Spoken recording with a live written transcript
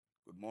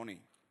morning.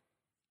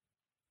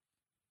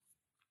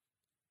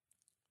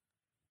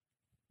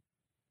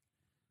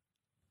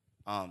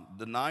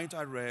 The night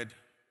I read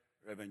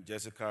Reverend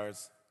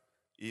Jessica's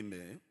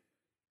email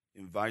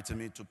inviting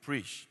me to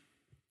preach,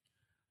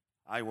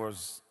 I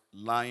was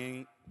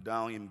lying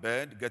down in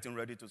bed, getting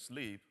ready to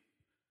sleep.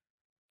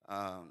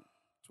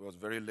 It was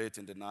very late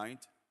in the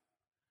night.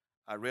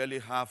 I rarely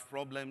have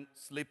problem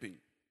sleeping,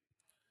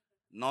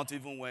 not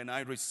even when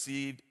I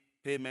received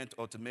payment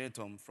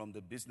ultimatum from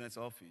the business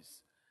office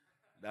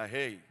that,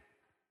 hey,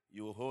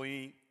 you're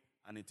owing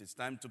and it is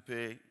time to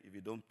pay. If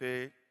you don't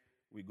pay,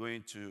 we're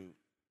going to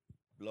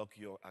block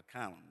your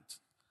account.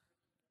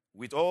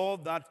 With all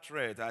that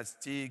threat, I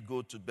still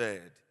go to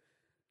bed.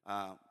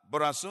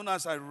 But as soon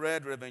as I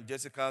read Reverend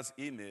Jessica's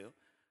email,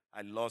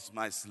 I lost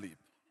my sleep.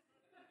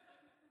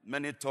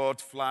 Many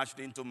thoughts flashed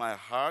into my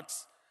heart.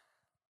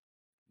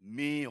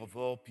 Me of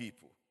all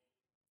people.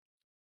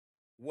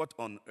 What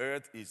on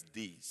earth is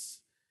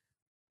this?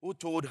 Who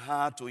told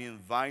her to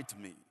invite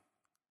me?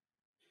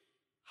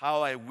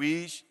 How I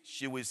wish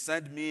she would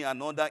send me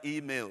another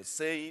email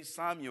saying,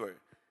 Samuel,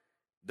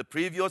 the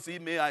previous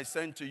email I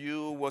sent to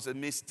you was a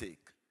mistake.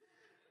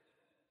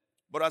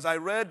 But as I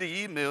read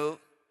the email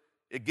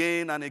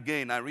again and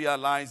again, I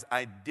realized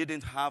I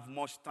didn't have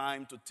much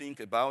time to think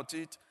about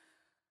it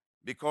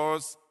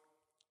because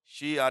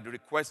she had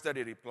requested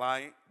a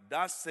reply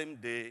that same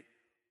day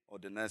or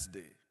the next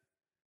day.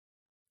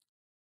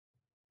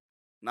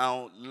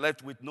 Now,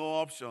 left with no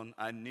option,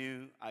 I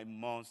knew I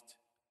must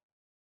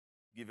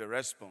give a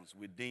response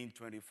within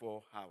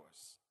 24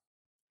 hours.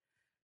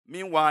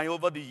 Meanwhile,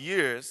 over the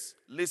years,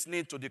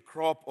 listening to the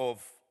crop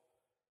of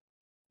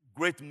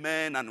great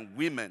men and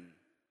women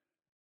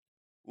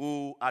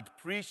who had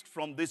preached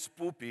from this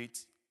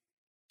pulpit,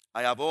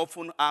 I have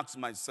often asked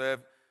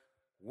myself,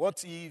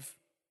 what if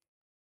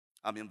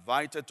I'm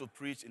invited to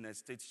preach in a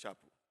state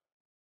chapel?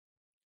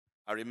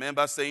 I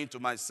remember saying to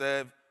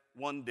myself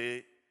one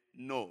day,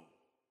 no,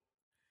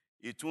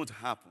 it won't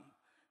happen.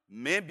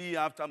 Maybe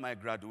after my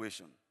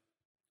graduation.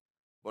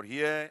 But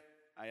here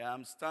I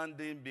am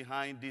standing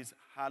behind this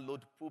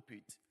hallowed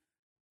pulpit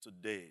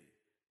today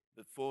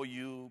before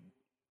you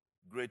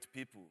great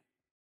people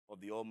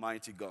of the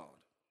Almighty God.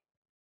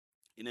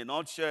 In a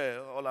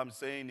nutshell, all I'm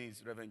saying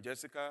is, Reverend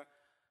Jessica,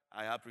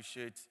 I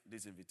appreciate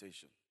this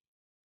invitation.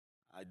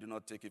 I do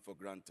not take it for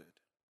granted.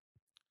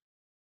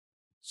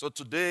 So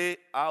today,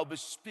 I'll be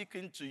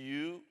speaking to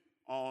you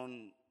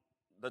on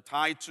the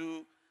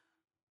title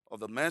of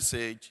the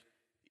message,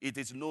 It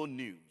is No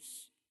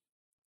News.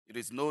 It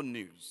is no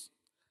news.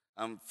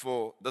 And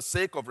for the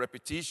sake of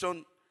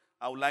repetition,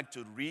 I would like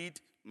to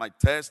read my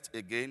text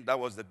again. That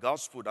was the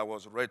gospel that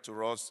was read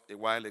to us a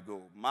while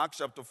ago. Mark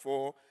chapter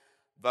 4,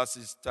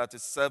 verses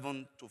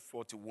 37 to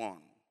 41.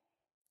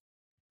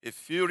 A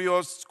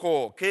furious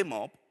squall came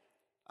up,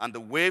 and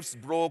the waves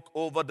broke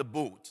over the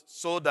boat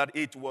so that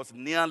it was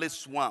nearly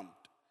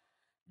swamped.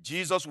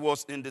 Jesus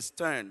was in the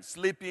stern,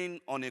 sleeping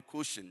on a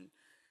cushion.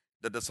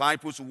 The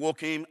disciples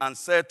woke him and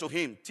said to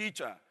him,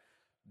 Teacher,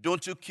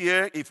 don't you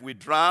care if we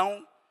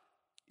drown?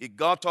 He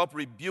got up,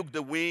 rebuked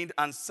the wind,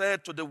 and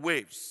said to the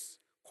waves,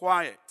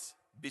 Quiet,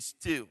 be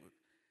still.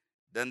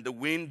 Then the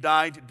wind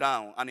died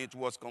down, and it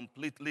was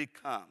completely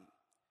calm.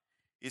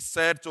 He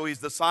said to his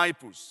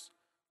disciples,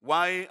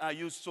 Why are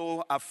you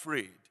so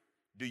afraid?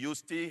 Do you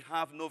still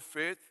have no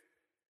faith?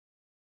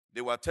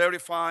 They were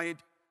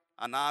terrified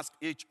and asked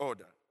each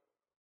other,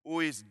 Who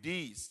is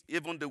this?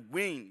 Even the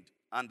wind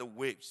and the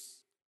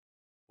waves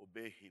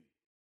obey him.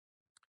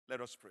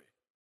 Let us pray.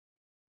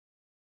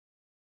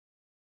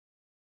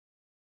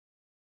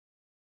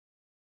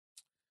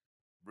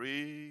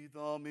 Breathe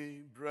on me,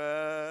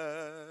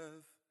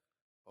 breath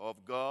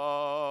of God.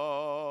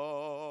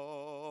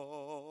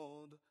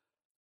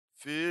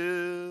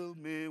 Fill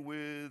me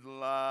with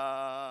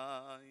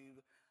life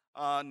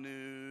anew,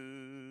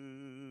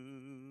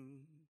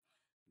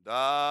 that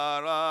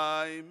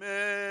I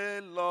may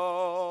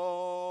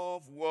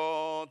love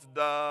what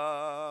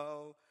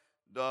thou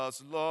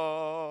dost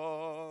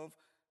love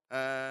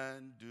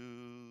and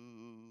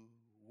do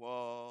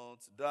what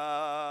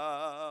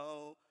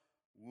thou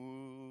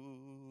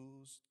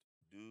wouldst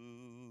do.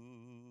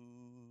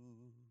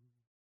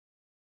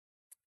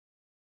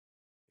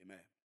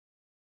 Amen.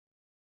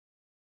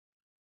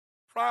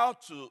 Prior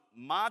to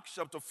Mark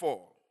chapter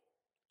 4,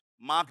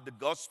 Mark the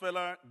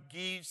Gospeler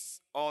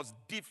gives us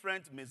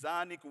different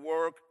messianic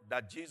work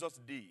that Jesus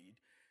did,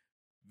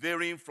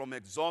 varying from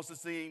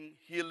exorcism,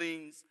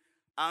 healings,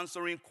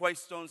 answering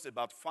questions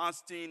about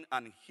fasting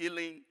and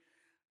healing,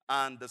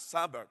 and the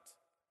Sabbath,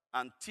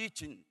 and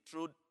teaching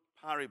through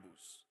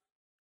parables.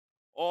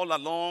 All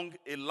along,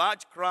 a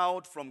large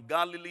crowd from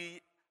Galilee,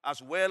 as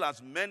well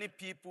as many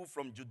people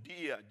from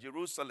Judea,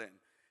 Jerusalem,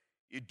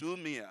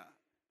 Idumea,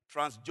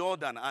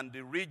 Transjordan, and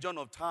the region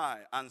of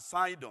Tyre and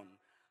Sidon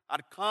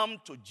had come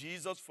to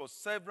Jesus for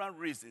several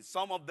reasons.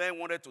 Some of them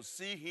wanted to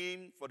see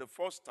him for the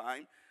first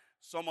time.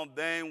 Some of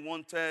them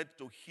wanted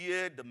to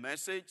hear the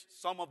message.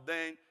 Some of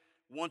them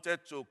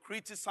wanted to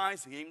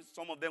criticize him.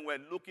 Some of them were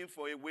looking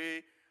for a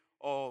way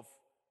of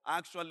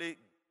actually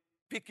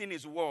speaking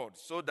his word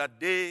so that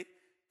they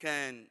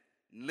can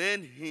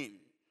learn him.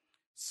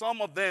 Some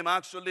of them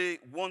actually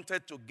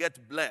wanted to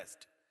get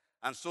blessed,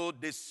 and so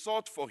they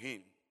sought for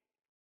him.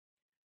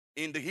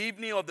 In the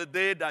evening of the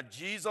day that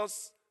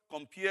Jesus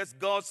compares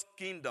God's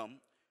kingdom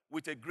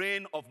with a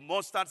grain of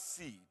mustard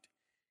seed,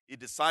 he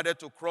decided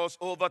to cross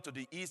over to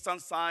the eastern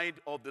side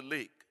of the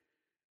lake.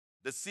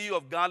 The Sea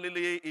of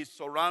Galilee is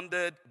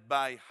surrounded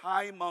by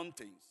high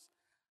mountains,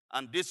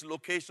 and this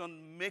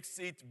location makes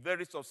it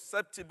very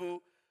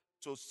susceptible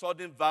to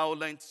sudden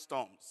violent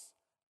storms.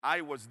 I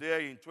was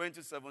there in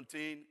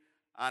 2017,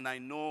 and I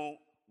know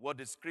what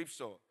the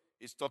scripture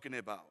is talking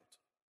about.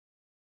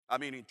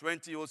 In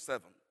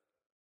 2007.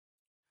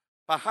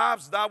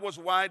 Perhaps that was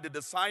why the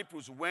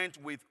disciples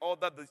went with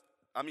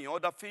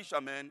other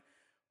fishermen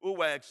who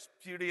were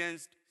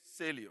experienced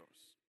sailors.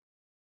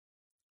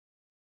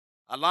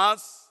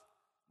 Alas,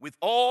 with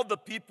all the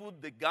people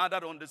they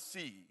gathered on the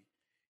sea,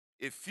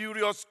 a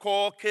furious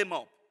squall came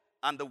up,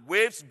 and the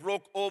waves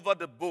broke over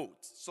the boat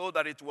so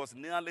that it was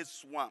nearly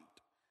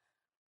swamped.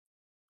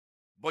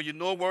 But you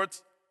know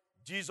what?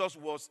 Jesus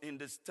was in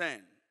the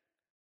stern,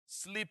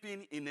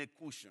 sleeping in a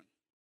cushion.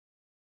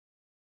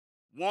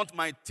 One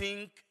might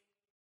think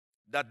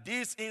that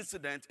this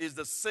incident is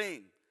the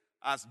same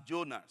as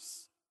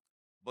Jonah's,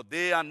 but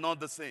they are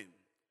not the same.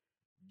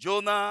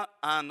 Jonah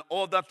and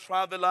other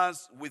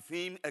travelers with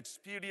him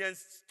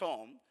experienced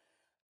storm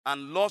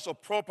and loss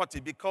of property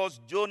because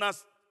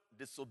Jonah's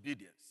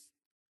disobedience.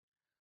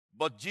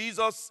 But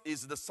Jesus,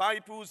 his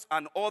disciples,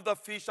 and other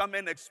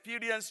fishermen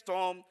experienced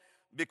storm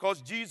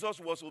because Jesus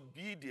was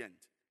obedient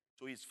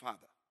to his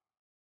Father.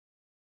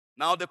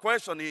 Now the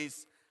question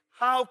is,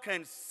 how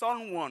can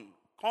someone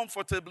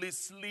comfortably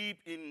sleep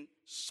in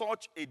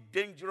such a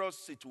dangerous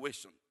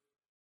situation?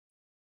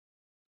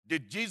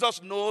 Did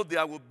Jesus know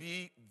there would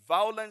be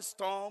violent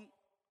storm?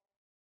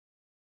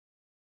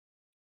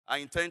 I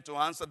intend to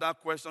answer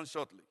that question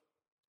shortly.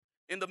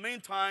 In the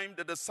meantime,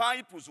 the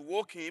disciples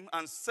woke him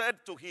and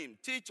said to him,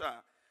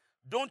 "Teacher,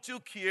 don't you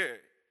care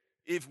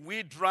if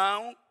we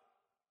drown?"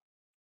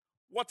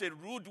 What a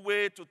rude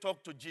way to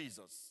talk to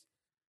Jesus.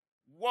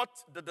 What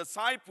the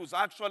disciples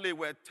actually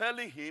were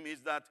telling him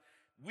is that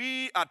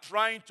we are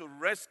trying to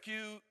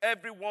rescue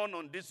everyone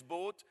on this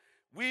boat.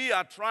 We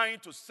are trying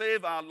to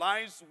save our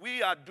lives.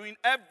 We are doing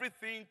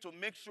everything to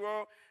make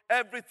sure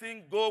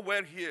everything goes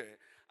well here.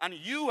 And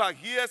you are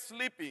here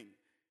sleeping.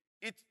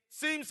 It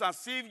seems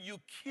as if you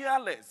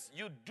careless.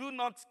 You do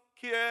not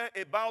care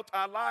about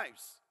our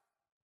lives.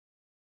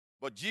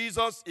 But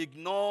Jesus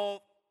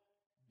ignored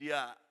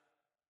their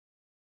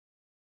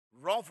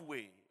rough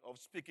way of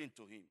speaking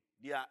to him,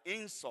 their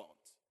insult.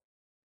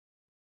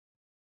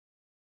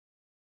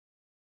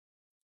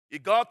 He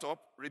got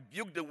up,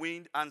 rebuked the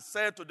wind, and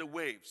said to the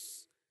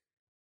waves,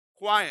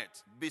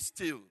 "Quiet, be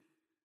still."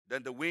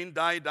 Then the wind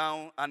died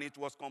down, and it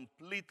was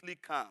completely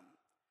calm.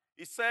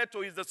 He said to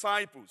his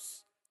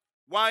disciples,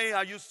 "Why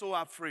are you so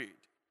afraid?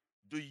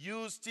 Do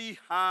you still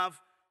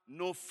have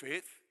no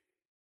faith?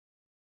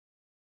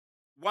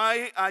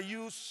 Why are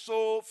you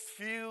so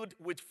filled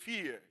with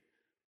fear?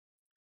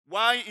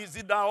 Why is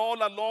it that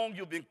all along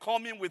you've been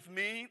coming with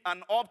me,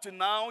 and up to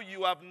now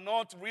you have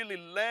not really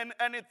learned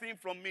anything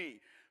from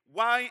me?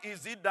 Why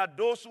is it that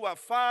those who are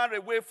far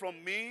away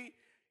from me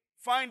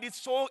find it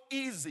so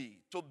easy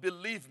to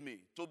believe me,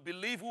 to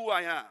believe who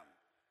I am?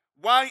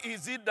 Why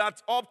is it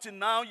that up to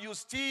now you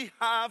still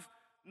have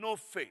no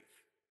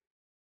faith?"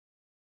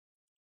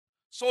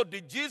 So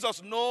did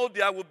Jesus know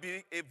there would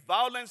be a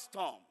violent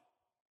storm?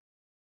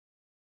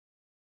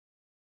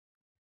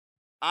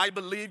 I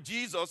believe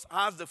Jesus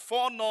has the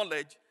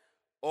foreknowledge,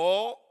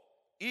 or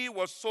he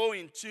was so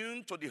in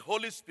tune to the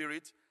Holy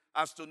Spirit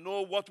as to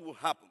know what will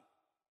happen.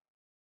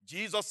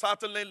 Jesus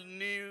certainly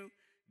knew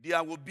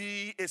there would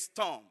be a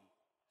storm.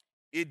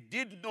 He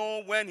did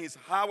know when his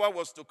hour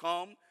was to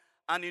come,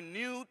 and he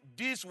knew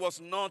this was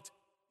not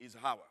his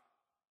hour.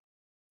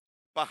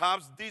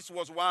 Perhaps this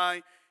was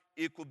why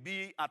he could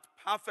be at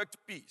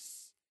perfect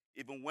peace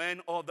even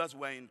when others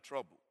were in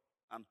trouble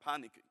and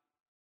panicking.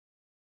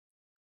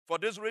 For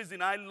this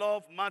reason, I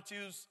love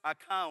Matthew's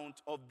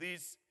account of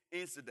this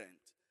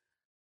incident.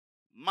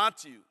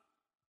 Matthew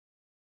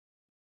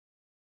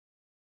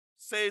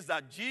says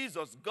that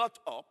Jesus got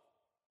up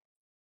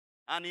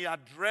and he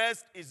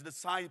addressed his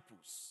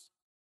disciples.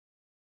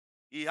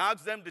 He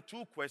asked them the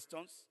two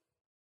questions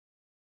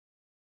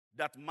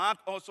that Mark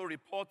also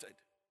reported.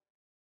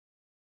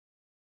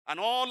 And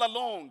all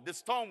along, the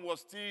storm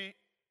was still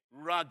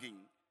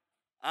raging,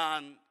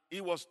 and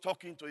he was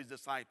talking to his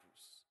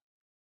disciples.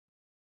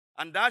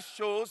 And that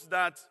shows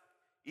that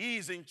he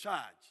is in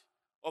charge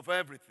of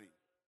everything.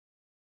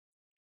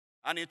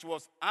 And it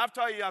was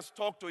after he has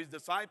talked to his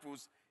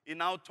disciples, he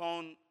now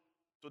turned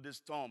to the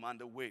storm and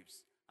the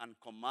waves and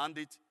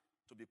commanded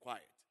to be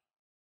quiet.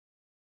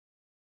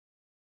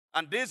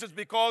 And this is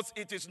because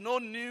it is no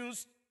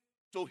news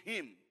to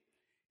him.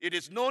 It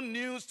is no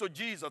news to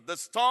Jesus. The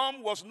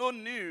storm was no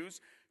news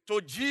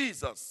to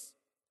Jesus.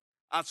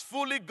 As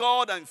fully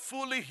God and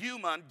fully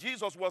human,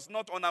 Jesus was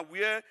not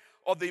unaware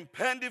of the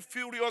impending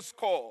furious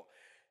squall.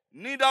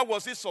 Neither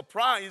was he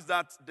surprised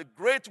that the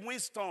great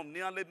windstorm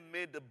nearly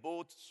made the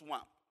boat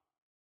swamp.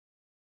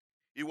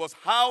 He was,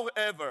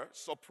 however,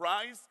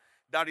 surprised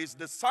that his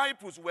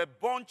disciples were a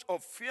bunch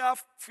of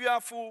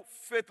fearful,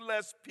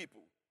 faithless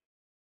people.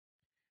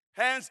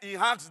 Hence, he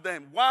asked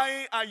them,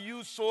 "Why are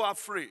you so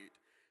afraid?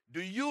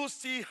 Do you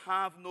still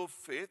have no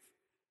faith?"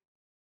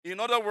 In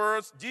other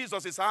words,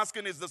 Jesus is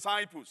asking his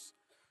disciples,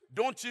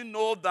 don't you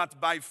know that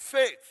by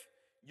faith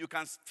you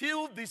can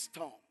still this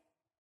storm?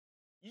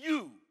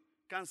 You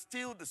can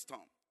still the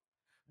storm.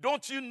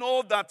 Don't you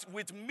know that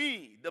with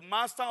me, the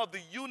master of the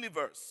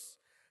universe,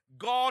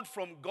 God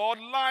from God,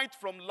 light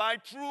from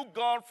light, true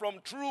God from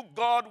true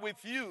God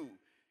with you,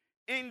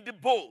 in the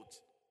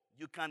boat,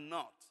 you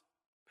cannot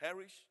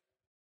perish?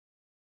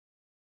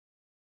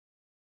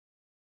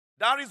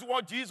 That is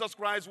what Jesus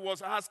Christ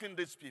was asking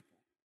these people.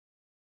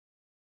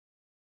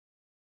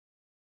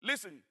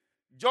 Listen,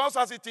 just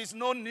as it is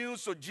no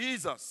news to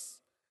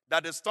Jesus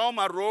that the storm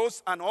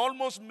arose and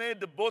almost made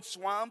the boat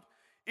swamp,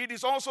 it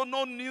is also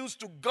no news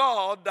to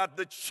God that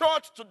the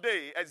church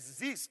today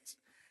exists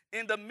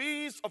in the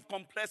midst of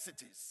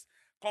complexities.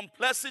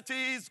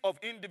 Complexities of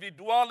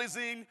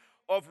individualism,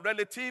 of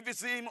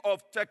relativism,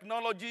 of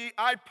technology,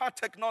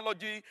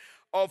 hyper-technology,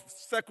 of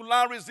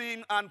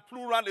secularism and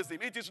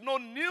pluralism. It is no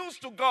news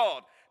to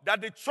God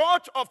that the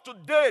church of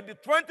today, the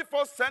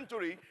 21st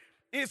century,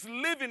 is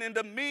living in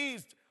the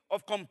midst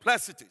of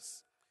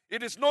complexities.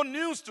 It is no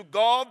news to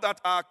God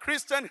that our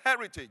Christian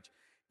heritage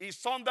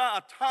is under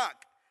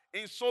attack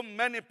in so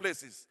many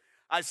places.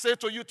 I say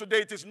to you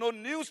today, it is no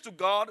news to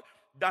God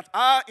that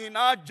in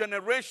our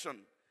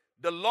generation,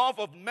 the love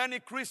of many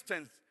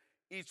Christians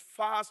is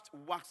fast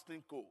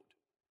waxing cold.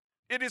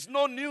 It is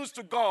no news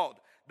to God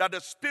that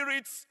the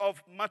spirits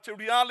of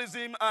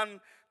materialism and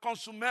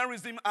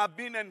consumerism are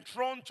being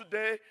enthroned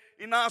today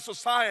in our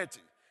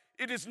society.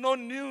 It is no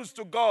news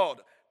to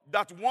God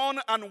that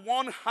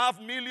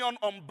 1.5 million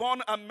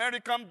unborn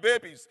American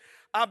babies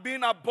are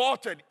being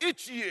aborted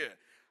each year.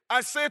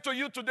 I say to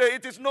you today,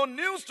 it is no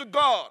news to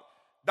God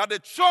that the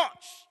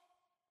church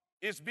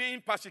is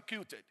being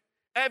persecuted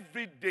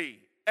every day,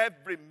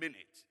 every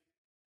minute.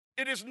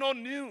 It is no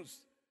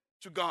news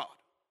to God.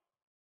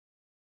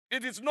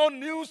 It is no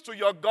news to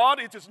your God.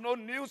 It is no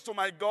news to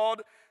my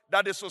God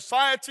that the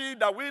society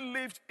that we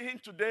live in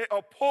today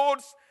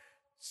upholds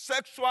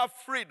sexual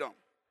freedom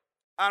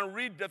and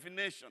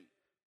redefinition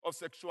of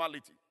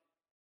sexuality.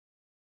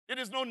 It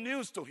is no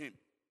news to him.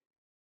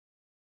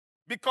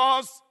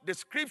 Because the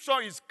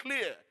scripture is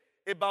clear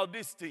about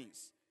these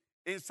things.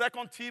 In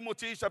 2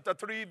 Timothy chapter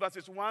 3,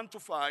 verses 1 to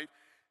 5,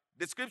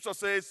 the scripture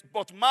says,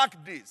 "But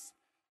mark this,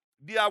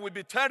 there will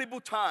be terrible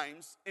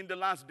times in the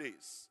last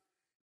days.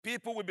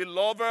 People will be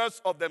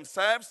lovers of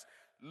themselves,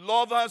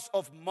 lovers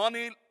of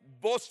money,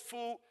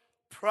 boastful,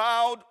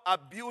 proud,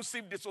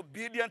 abusive,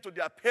 disobedient to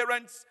their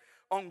parents,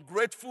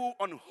 ungrateful,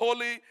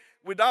 unholy,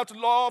 without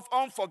love,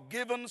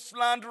 unforgiving,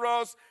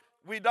 slanderers,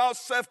 without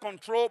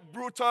self-control,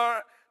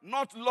 brutal,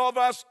 not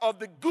lovers of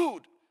the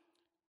good,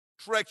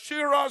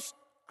 treacherous,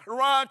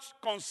 rash,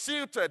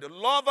 conceited,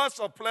 lovers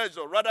of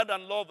pleasure rather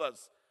than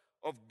lovers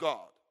of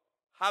God,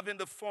 having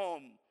the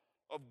form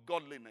of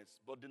godliness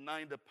but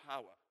denying the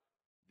power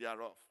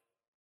thereof."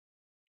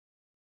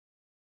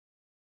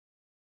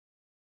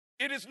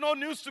 It is no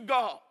news to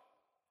God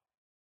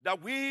that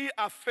we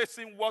are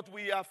facing what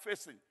we are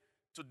facing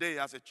today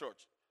as a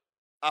church.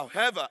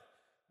 However,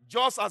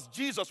 just as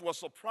Jesus was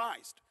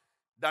surprised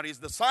that his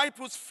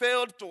disciples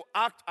failed to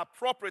act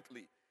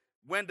appropriately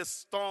when the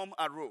storm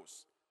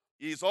arose,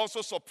 he is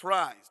also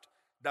surprised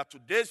that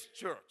today's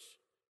church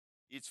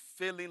is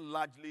failing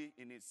largely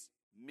in its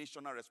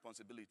missional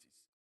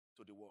responsibilities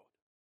to the world.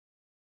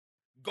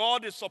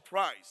 God is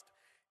surprised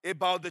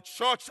about the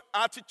church's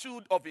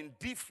attitude of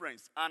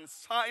indifference and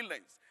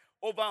silence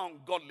over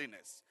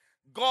ungodliness.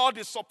 God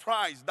is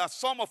surprised that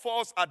some of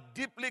us are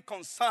deeply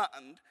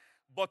concerned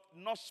but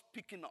not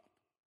speaking up.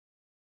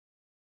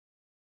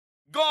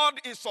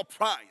 God is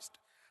surprised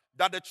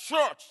that the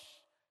church,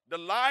 the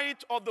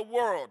light of the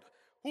world,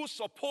 who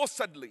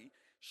supposedly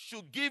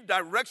should give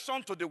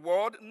direction to the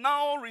world,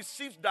 now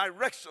receives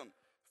direction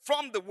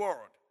from the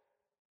world,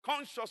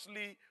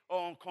 consciously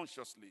or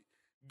unconsciously.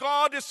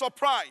 God is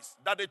surprised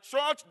that the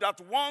church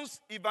that once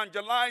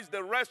evangelized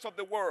the rest of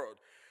the world,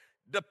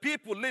 the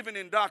people living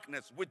in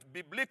darkness with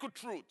biblical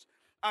truth,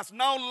 has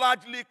now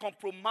largely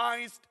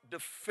compromised the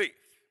faith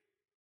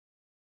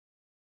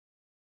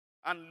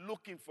and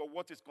looking for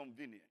what is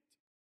convenient.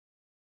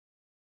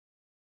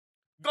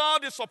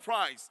 God is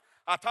surprised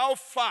at how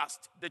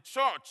fast the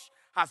church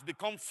has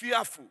become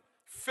fearful,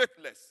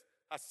 faithless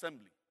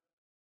assembly.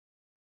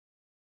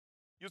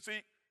 You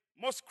see,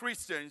 most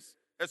Christians,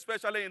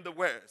 especially in the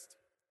West,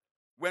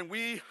 when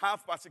we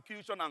have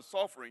persecution and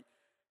suffering,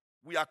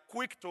 we are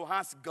quick to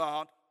ask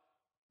God,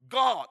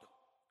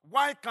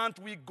 why can't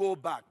we go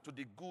back to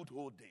the good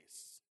old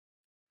days?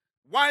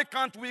 Why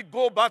can't we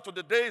go back to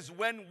the days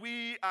when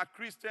we are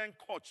Christian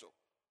culture?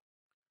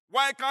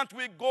 Why can't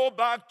we go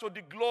back to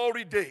the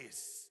glory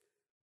days?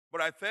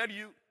 But I tell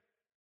you,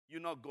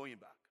 you're not going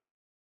back.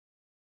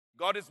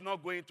 God is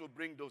not going to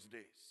bring those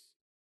days.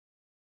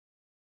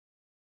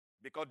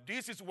 Because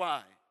this is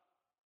why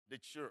the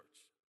church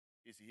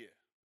is here.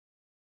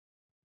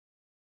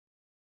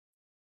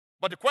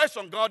 But the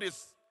question God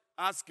is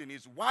asking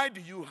is, why do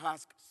you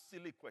ask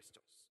silly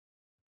questions?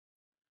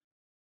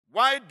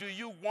 Why do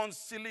you want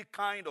silly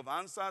kind of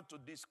answer to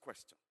this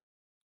question?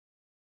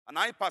 And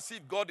I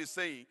perceive God is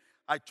saying,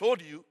 I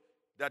told you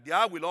that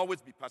there will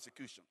always be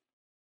persecution.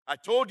 I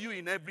told you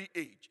in every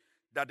age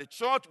that the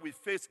church will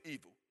face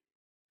evil.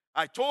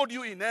 I told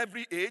you in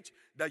every age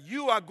that if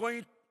you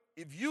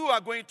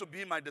are going to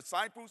be my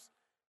disciples,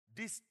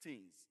 these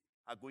things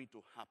are going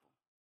to happen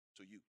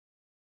to you.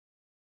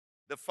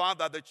 The fact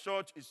that the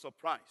church is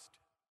surprised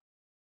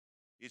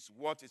is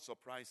what is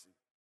surprising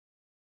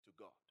to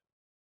God.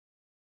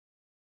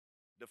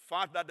 The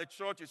fact that the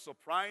church is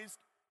surprised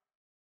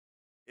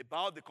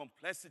about the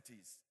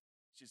complexities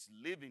she's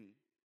living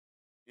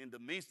in the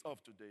midst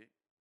of today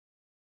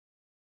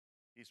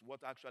is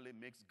what actually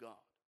makes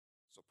God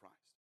surprised.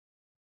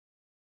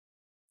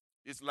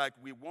 It's like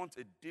we want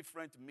a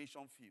different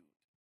mission field,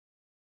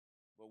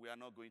 but we are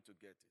not going to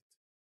get it.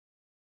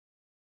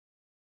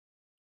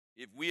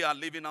 If we are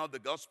living out the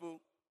gospel,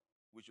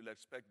 we should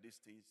expect these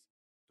things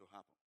to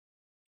happen.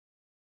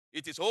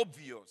 It is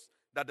obvious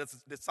that the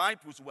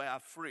disciples were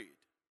afraid,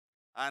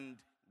 and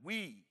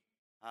we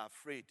are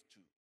afraid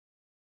too.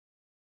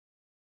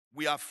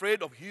 We are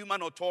afraid of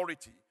human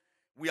authority.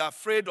 We are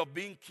afraid of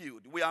being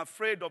killed. We are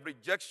afraid of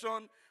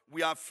rejection.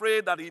 We are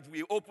afraid that if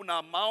we open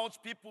our mouths,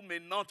 people may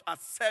not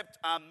accept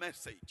our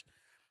message.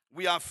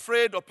 We are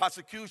afraid of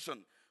persecution.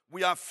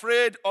 We are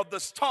afraid of the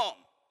storm.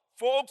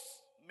 Folks,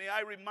 may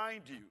I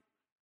remind you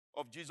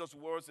of Jesus'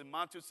 words in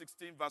Matthew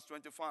 16, verse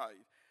 25.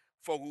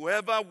 For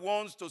whoever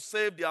wants to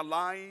save their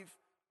life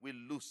will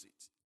lose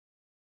it.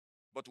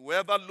 But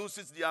whoever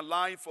loses their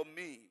life for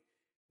me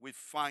will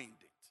find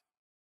it.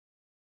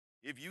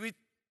 If you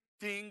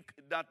think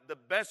that the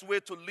best way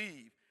to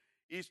live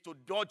is to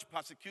dodge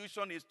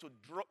persecution, is to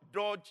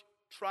dodge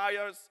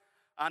trials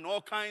and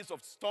all kinds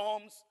of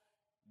storms,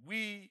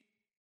 we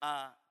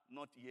are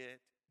not yet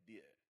there.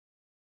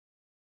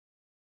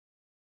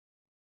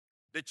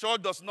 The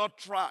church does not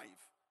thrive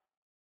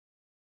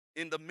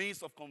in the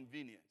midst of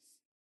convenience,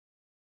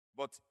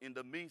 but in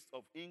the midst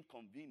of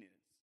inconvenience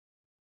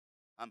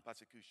and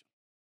persecution.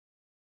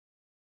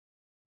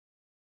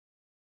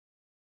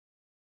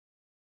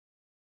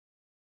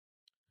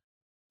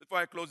 Before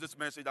I close this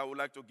message, I would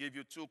like to give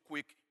you 2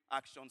 quick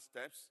action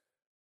steps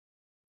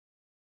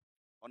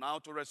on how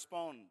to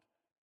respond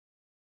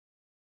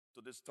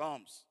to the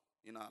storms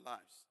in our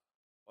lives,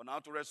 on how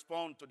to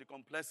respond to the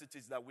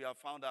complexities that we have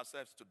found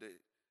ourselves today.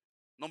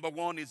 Number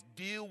 1 is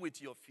deal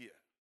with your fear.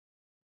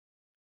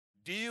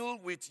 Deal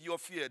with your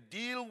fear.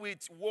 Deal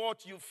with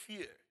what you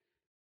fear.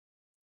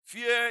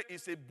 Fear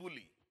is a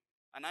bully.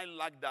 And I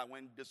like that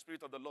when the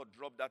Spirit of the Lord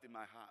dropped that in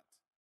my heart.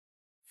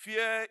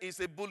 Fear is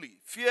a bully.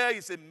 Fear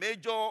is a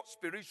major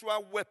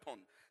spiritual weapon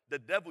the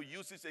devil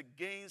uses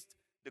against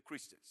the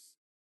Christians.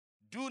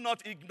 Do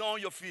not ignore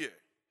your fear.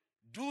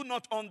 Do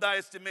not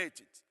underestimate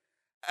it.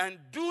 And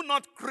do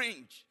not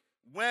cringe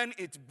when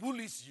it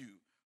bullies you.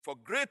 For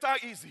greater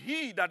is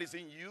he that is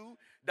in you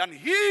than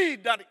he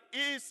that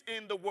is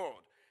in the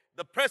world.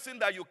 The person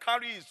that you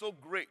carry is so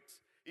great,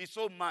 is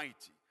so mighty.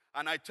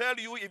 And I tell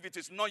you, if it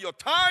is not your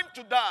time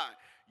to die,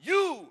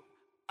 you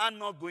are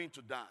not going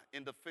to die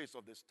in the face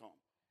of the storm.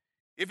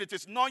 If it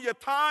is not your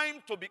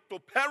time to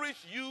perish,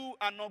 you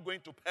are not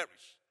going to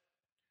perish.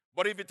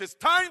 But if it is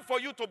time for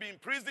you to be in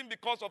prison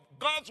because of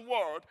God's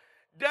word,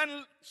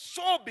 then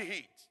so be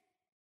it.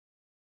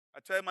 I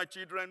tell my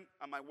children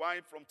and my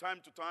wife from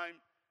time to time,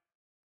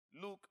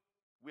 look,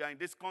 we are in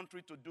this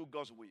country to do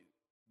God's will,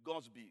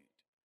 God's bid.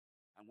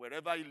 And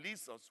wherever he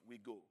leads us, we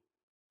go.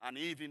 And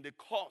if in the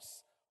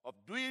course of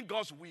doing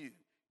God's will,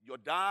 your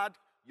dad,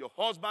 your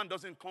husband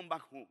doesn't come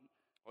back home,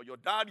 or your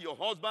dad, your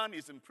husband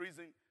is in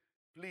prison,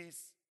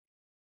 please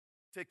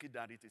take it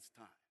that it is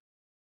time.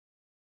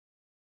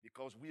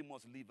 Because we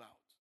must live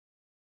out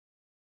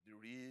the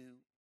real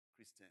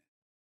Christian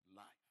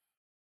life,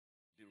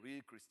 the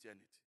real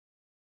Christianity.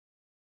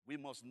 We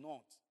must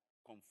not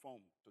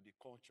conform to the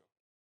culture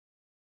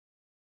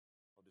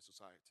of the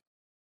society.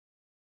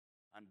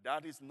 And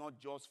that is not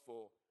just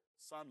for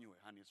Samuel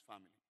and his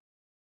family.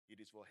 It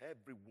is for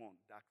everyone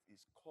that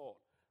is called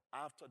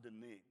after the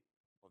name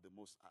of the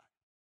Most High.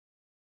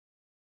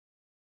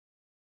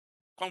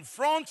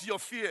 Confront your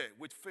fear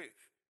with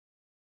faith.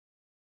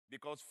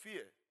 Because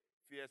fear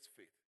fears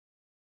faith.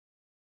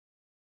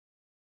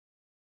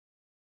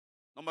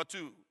 Number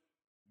 2,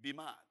 be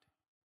mad.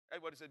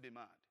 Everybody say be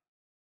mad.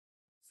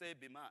 Say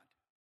be mad.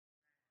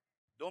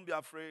 Don't be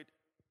afraid.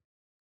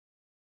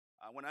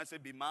 When I say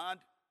be mad,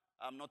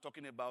 I'm not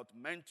talking about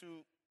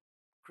mental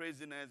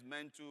craziness,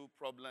 mental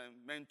problem,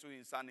 mental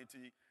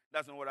insanity.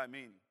 That's not what I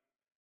mean.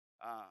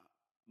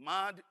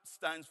 MAD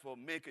stands for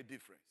make a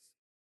difference.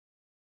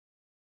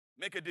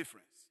 Make a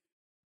difference.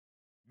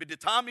 Be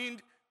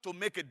determined to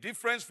make a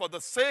difference for the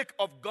sake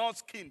of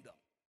God's kingdom.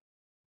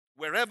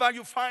 Wherever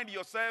you find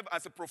yourself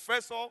as a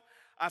professor,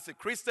 as a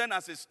Christian,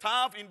 as a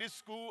staff in this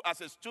school,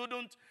 as a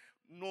student,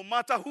 no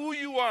matter who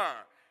you are,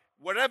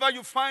 wherever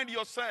you find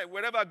yourself,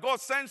 wherever God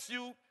sends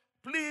you,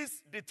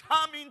 please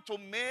determine to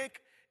make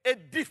a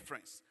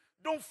difference.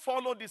 Don't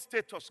follow the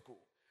status quo.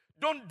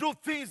 Don't do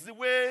things the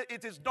way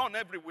it is done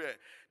everywhere.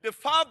 The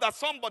fact that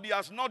somebody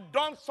has not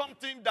done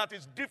something that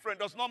is different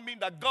does not mean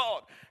that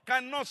God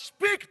cannot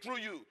speak through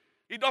you.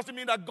 It doesn't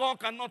mean that God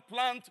cannot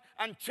plant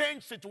and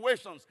change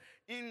situations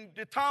in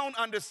the town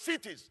and the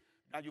cities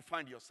that you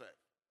find yourself.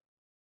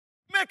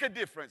 Make a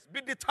difference.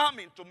 Be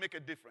determined to make a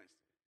difference.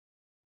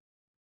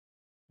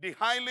 The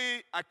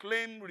highly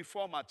acclaimed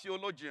reformer,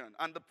 theologian,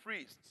 and the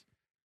priest,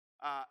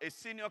 a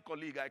senior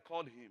colleague, I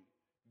called him,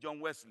 John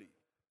Wesley.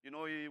 You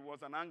know, he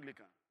was an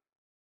Anglican.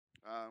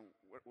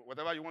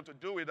 Whatever you want to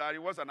do with that, he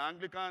was an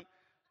Anglican,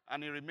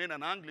 and he remained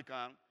an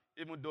Anglican,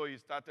 even though he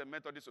started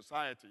Methodist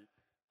Society.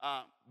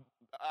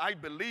 I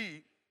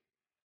believe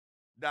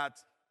that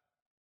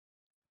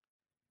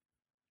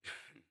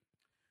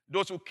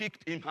those who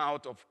kicked him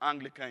out of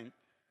Anglican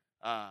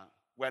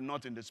were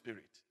not in the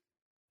spirit.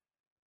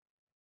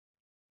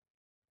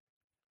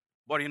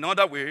 But in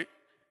other way,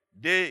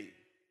 they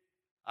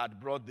had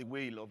brought the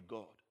will of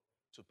God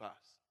to pass.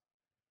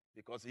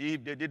 Because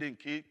if they didn't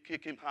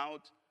kick him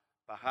out,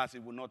 perhaps he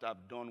would not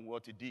have done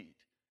what he did.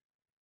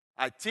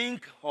 I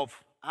think of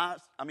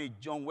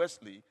John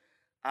Wesley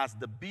as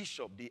the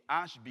bishop, the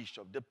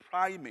archbishop, the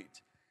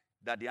primate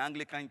that the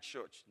Anglican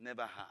Church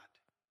never had.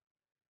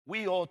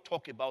 We all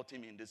talk about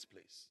him in this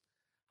place.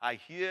 I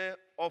hear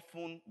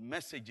often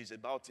messages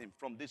about him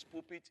from this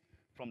pulpit,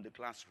 from the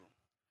classroom.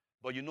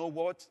 But you know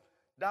what?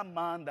 That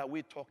man that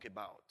we talk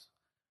about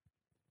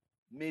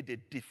made a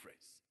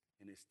difference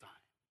in his time.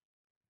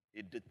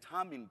 He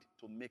determined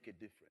to make a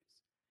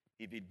difference.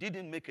 If he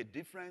didn't make a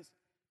difference,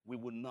 we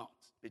would not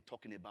be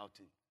talking about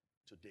him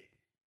today.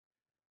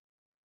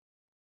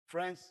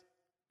 Friends,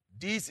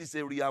 this is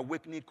a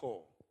reawakening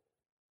call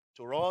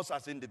to us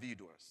as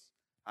individuals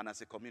and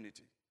as a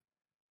community.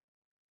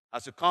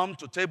 As you come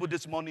to table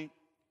this morning,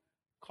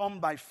 come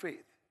by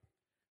faith.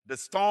 The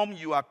storm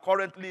you are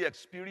currently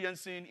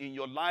experiencing in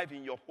your life,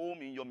 in your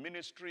home, in your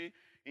ministry,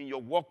 in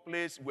your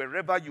workplace,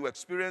 wherever you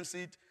experience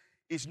it,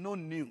 is no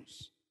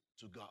news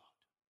to God.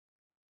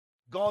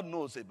 God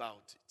knows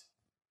about it.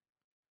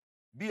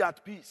 Be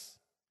at peace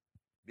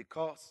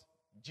because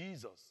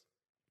Jesus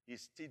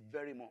is still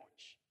very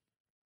much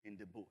in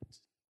the boat.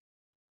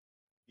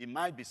 He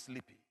might be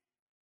sleeping.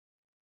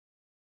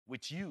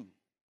 With you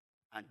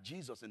and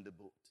Jesus in the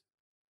boat,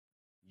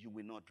 you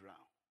will not drown.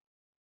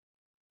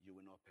 You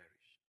will not perish.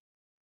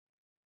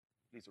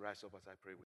 Please rise up as I pray with you.